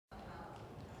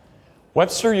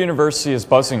Webster University is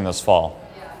buzzing this fall.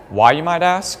 Why, you might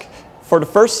ask? For the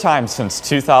first time since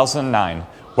 2009,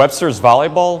 Webster's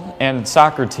volleyball and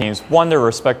soccer teams won their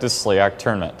respective SLIAC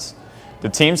tournaments. The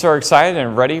teams are excited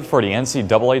and ready for the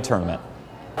NCAA tournament.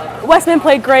 Westman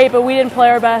played great, but we didn't play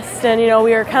our best, and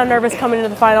we were kind of nervous coming into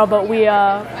the final, but we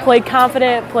played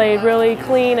confident, played really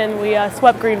clean, and we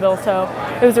swept Greenville, so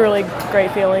it was a really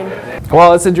great feeling.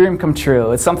 Well, it's a dream come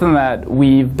true. It's something that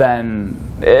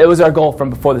it was our goal from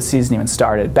before the season even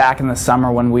started. Back in the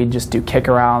summer when we'd just do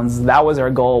kick-arounds, that was our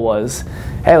goal, was,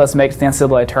 hey, let's make it to the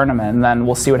NCAA tournament, and then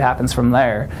we'll see what happens from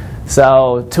there.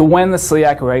 So to win the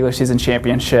SLIAC regular season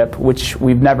championship, which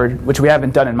we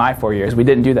haven't done in my 4 years, we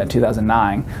didn't do that in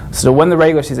 2009. So to win the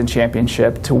regular season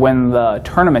championship, to win the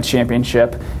tournament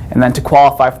championship, and then to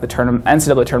qualify for the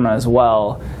NCAA tournament as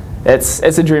well, it's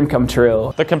a dream come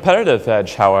true. The competitive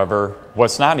edge, however,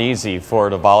 was not easy for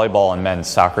the volleyball and men's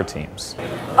soccer teams.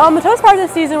 The toughest part of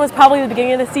the season was probably the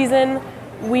beginning of the season.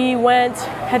 We went,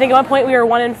 I think at one point we were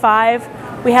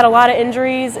 1-5. We had a lot of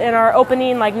injuries in our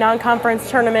opening non-conference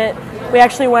tournament. We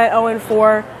actually went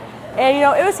 0-4. And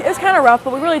it was kind of rough,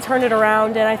 but we really turned it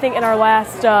around. And I think in our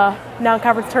last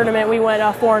non-conference tournament we went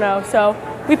 4-0. So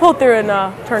we pulled through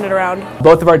and turned it around.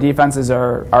 Both of our defenses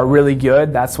are really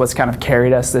good. That's what's kind of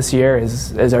carried us this year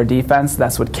is our defense.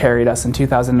 That's what carried us in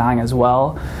 2009 as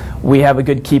well. We have a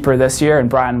good keeper this year in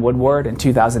Brian Woodward. In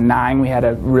 2009 we had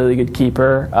a really good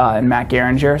keeper in Matt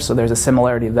Geringer, so there's a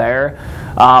similarity there.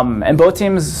 And both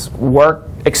teams work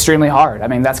extremely hard. I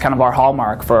mean, that's kind of our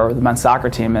hallmark for the men's soccer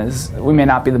team is we may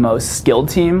not be the most skilled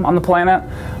team on the planet,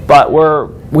 but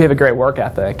we have a great work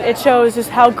ethic. It shows just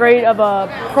how great of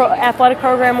a athletic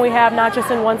program we have, not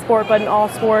just in one sport but in all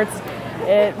sports.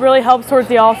 It really helps towards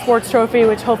the All Sports trophy,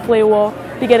 which hopefully we'll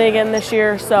be getting again this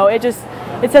year. So it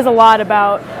says a lot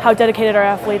about how dedicated our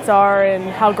athletes are and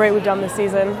how great we've done this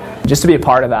season. Just to be a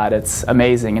part of that, it's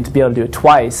amazing, and to be able to do it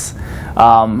twice.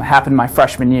 Happened my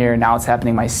freshman year, now it's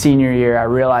happening my senior year. I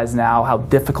realize now how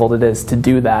difficult it is to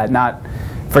do that, not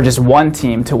for just one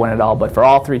team to win it all, but for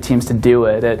all three teams to do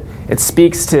it. It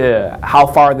speaks to how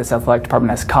far this athletic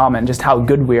department has come and just how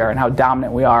good we are and how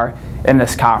dominant we are in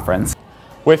this conference.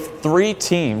 With 3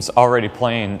 teams already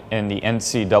playing in the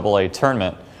NCAA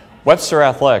tournament, Webster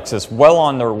Athletics is well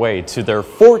on their way to their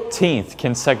 14th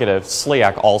consecutive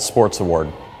SLIAC All Sports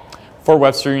Award. For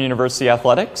Webster University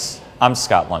Athletics, I'm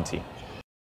Scott Lunty.